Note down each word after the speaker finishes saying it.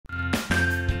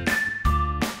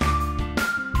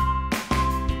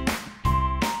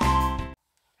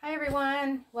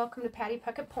welcome to Patty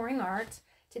Puckett Pouring Art.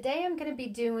 Today I'm going to be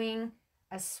doing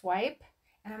a swipe,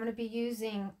 and I'm going to be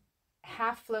using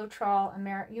half Floetrol,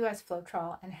 US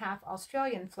Floetrol, and half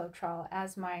Australian Floetrol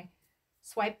as my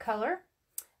swipe color.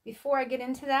 Before I get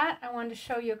into that, I wanted to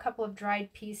show you a couple of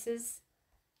dried pieces.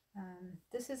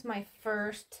 This is my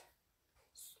first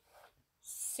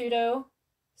pseudo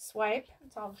swipe.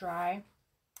 It's all dry.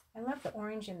 I love the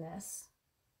orange in this.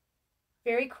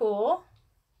 Very cool.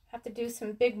 Have to do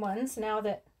some big ones now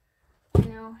that I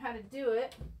know how to do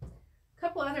it. A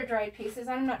couple other dried pieces.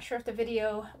 I'm not sure if the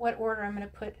video, what order I'm going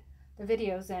to put the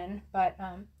videos in, but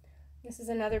this is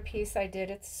another piece I did.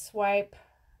 It's swipe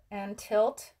and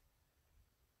tilt.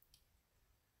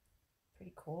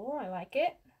 Pretty cool. I like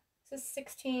it. This is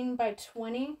 16 by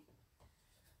 20.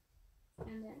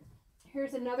 And then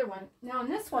here's another one. Now in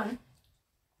this one,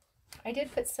 I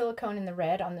did put silicone in the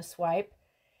red on the swipe,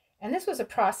 and this was a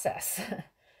process.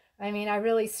 I mean, I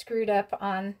really screwed up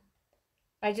on,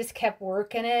 I just kept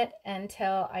working it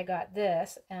until I got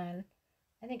this, and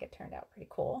I think it turned out pretty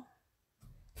cool.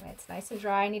 Anyway, it's nice and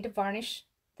dry. I need to varnish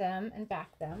them and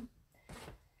back them.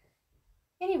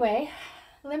 Anyway,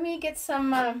 let me get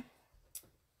some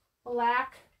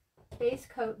black base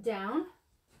coat down.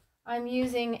 I'm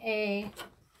using a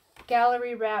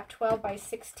gallery wrap 12 by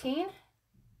 16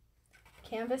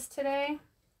 canvas today,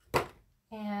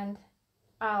 and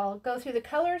I'll go through the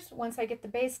colors once I get the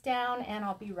base down, and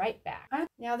I'll be right back.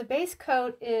 Now the base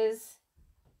coat is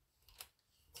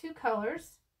two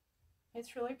colors.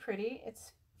 It's really pretty.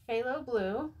 It's phthalo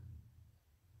blue,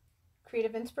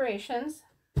 Creative Inspirations.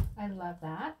 I love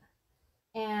that.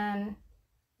 And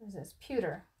what is this?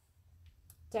 Pewter.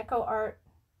 Deco Art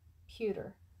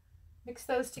Pewter. Mix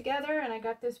those together and I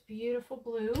got this beautiful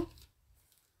blue.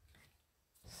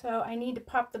 So I need to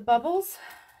pop the bubbles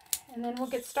and then we'll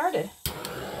get started.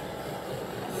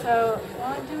 So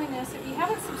while I'm doing this, if you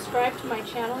haven't subscribed to my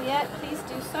channel yet, please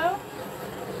do so.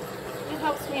 It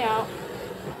helps me out.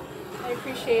 I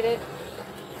appreciate it.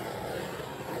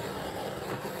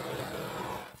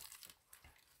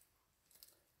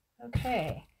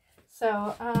 Okay,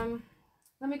 so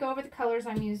let me go over the colors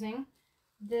I'm using.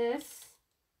 This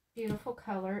beautiful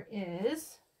color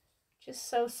is just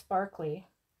so sparkly.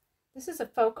 This is a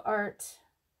folk art,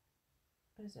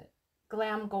 what is it?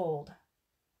 Glam Gold.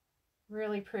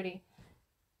 Really pretty.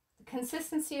 The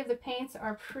consistency of the paints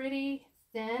are pretty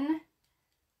thin.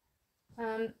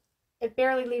 It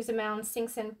barely leaves a mound,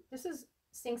 sinks in. This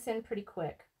sinks in pretty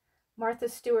quick. Martha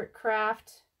Stewart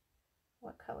Craft.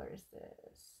 What color is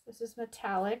this? This is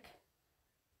metallic.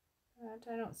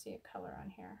 I don't see a color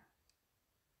on here.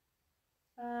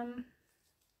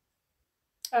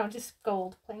 Oh, just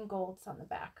gold, plain golds on the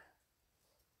back.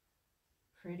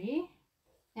 Pretty.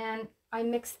 And I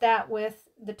mixed that with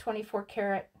the 24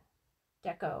 karat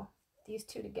deco, these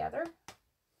two together.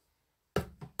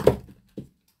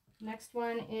 Next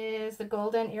one is the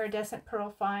golden iridescent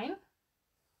pearl fine.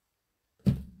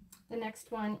 The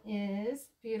next one is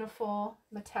beautiful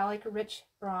metallic rich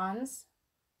bronze.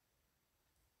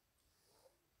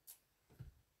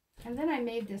 And then I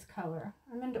made this color.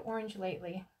 I'm into orange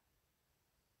lately.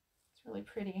 It's really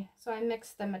pretty. So I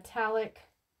mixed the metallic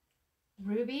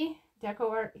ruby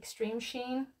Deco Art Extreme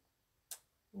Sheen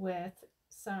with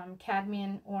some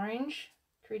cadmium orange,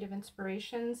 Creative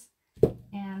Inspirations,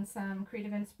 and some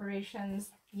Creative Inspirations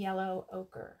yellow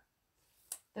ochre.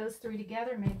 Those three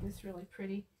together made this really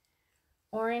pretty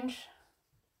orange.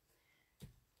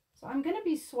 So I'm going to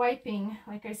be swiping,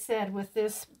 like I said, with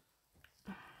this,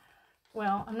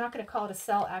 well, I'm not going to call it a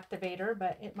cell activator,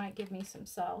 but it might give me some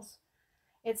cells.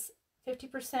 It's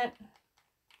 50%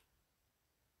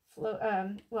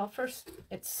 well, first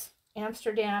it's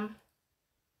Amsterdam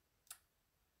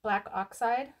black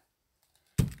oxide,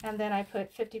 and then I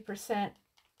put 50%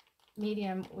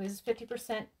 medium, was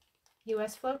 50%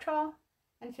 US Floetrol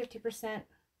and 50%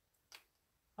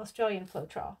 Australian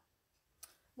Floetrol.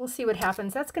 We'll see what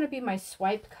happens. That's going to be my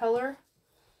swipe color.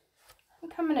 I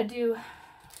think I'm going to do,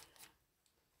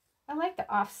 I like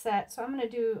the offset, so I'm going to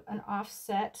do an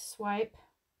offset swipe,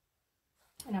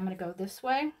 and I'm going to go this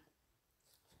way.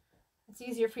 It's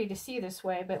easier for you to see this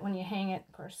way, but when you hang it,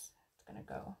 of course, it's going to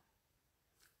go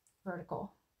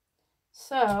vertical.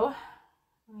 So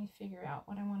let me figure out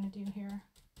what I want to do here.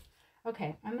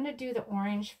 Okay, I'm going to do the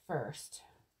orange first.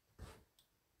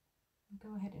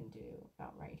 Go ahead and do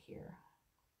about right here.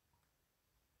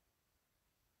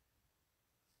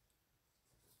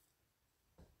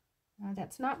 Now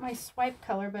that's not my swipe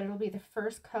color, but it'll be the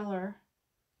first color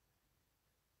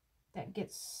that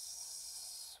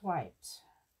gets swiped.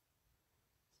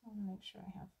 So I want to make sure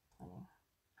I have plenty.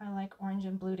 I like orange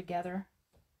and blue together.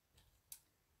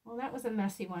 Well, that was a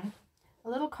messy one. A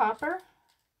little copper.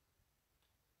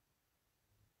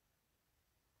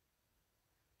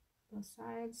 Both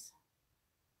sides.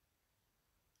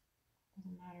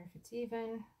 Doesn't matter if it's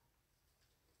even.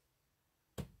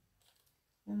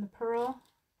 Then the pearl.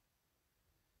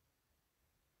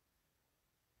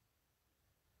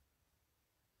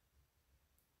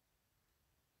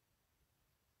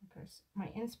 Of course,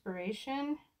 my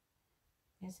inspiration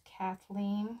is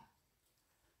Kathleen,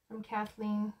 from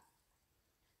Cathleen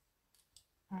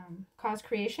COZ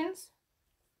Creations.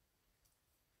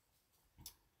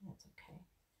 That's okay.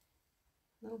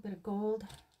 A little bit of gold.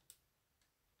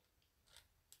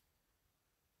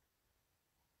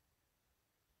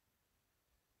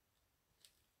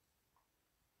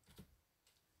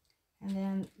 And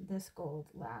then this gold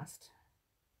last.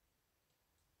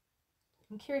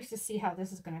 I'm curious to see how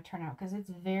this is going to turn out because it's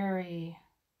very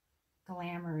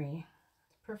glamoury.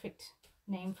 Perfect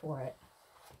name for it.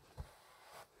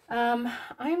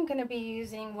 I'm going to be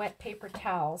using wet paper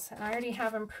towels, and I already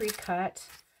have them pre-cut.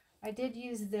 I did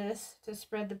use this to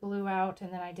spread the blue out,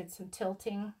 and then I did some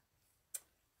tilting.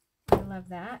 I love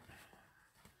that.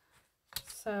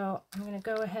 So I'm going to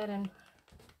go ahead and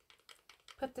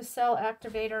put the cell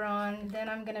activator on. Then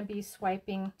I'm going to be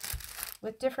swiping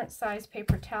with different size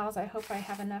paper towels. I hope I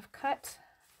have enough cut.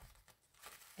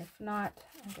 If not,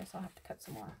 I guess I'll have to cut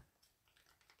some more.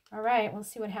 All right, we'll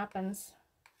see what happens.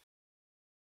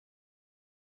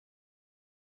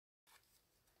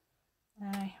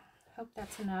 I hope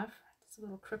that's enough. It's a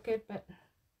little crooked, but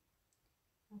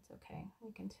that's okay.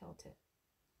 We can tilt it.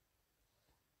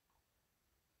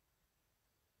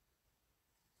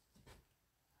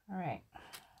 All right,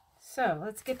 so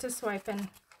let's get to swiping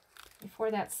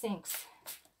before that sinks.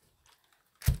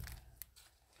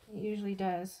 It usually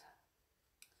does.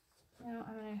 Now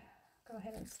I'm going to go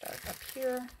ahead and start up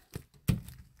here.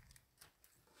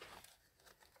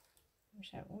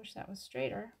 Wish that was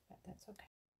straighter, but that's okay.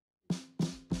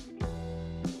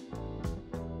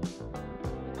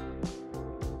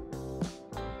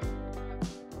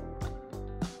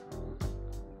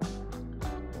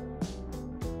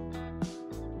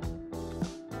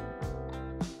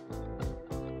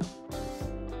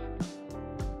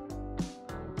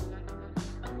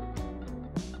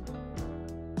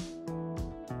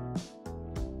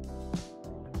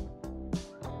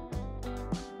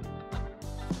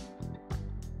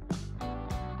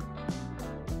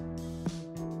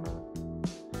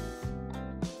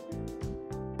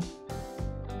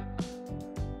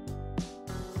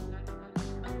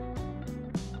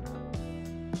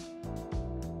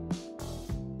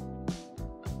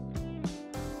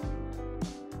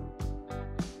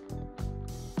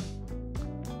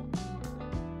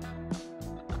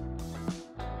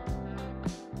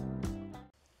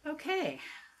 Okay,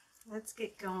 let's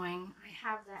get going. I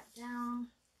have that down.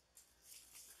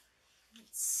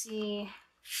 Let's see.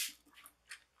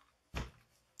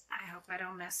 I hope I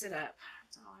don't mess it up.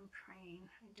 That's all I'm praying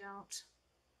I don't.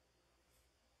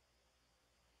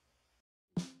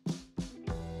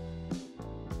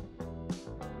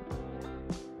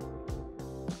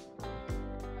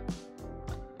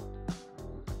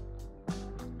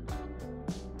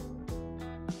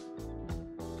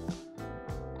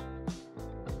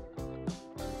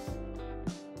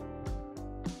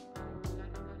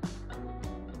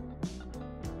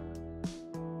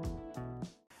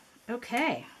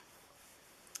 Okay,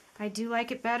 I do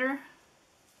like it better.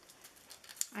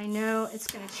 I know it's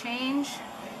going to change.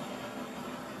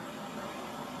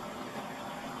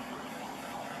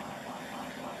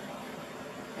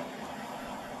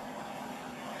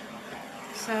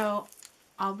 So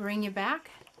I'll bring you back.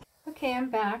 Okay, I'm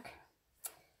back.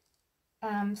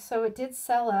 So it did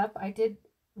sell up. I did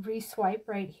re-swipe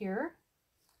right here,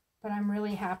 but I'm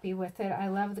really happy with it. I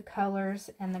love the colors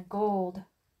and the gold.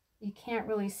 You can't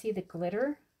really see the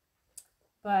glitter,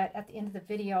 but at the end of the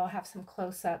video I'll have some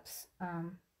close-ups,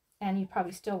 and you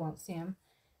probably still won't see them.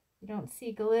 You don't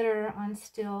see glitter on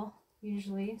still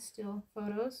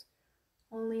photos,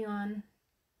 only on,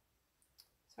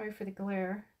 sorry for the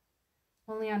glare,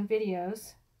 only on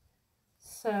videos.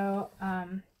 So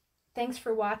thanks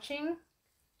for watching.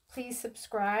 Please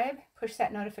subscribe, push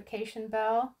that notification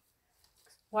bell,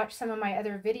 watch some of my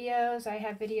other videos. I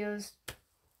have videos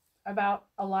about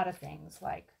a lot of things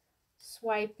like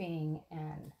swiping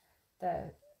and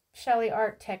the Shelee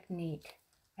art technique.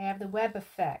 I have the web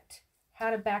effect, how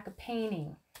to back a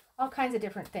painting, all kinds of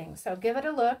different things. So give it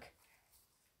a look.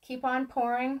 Keep on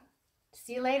pouring.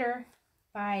 See you later.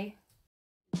 Bye.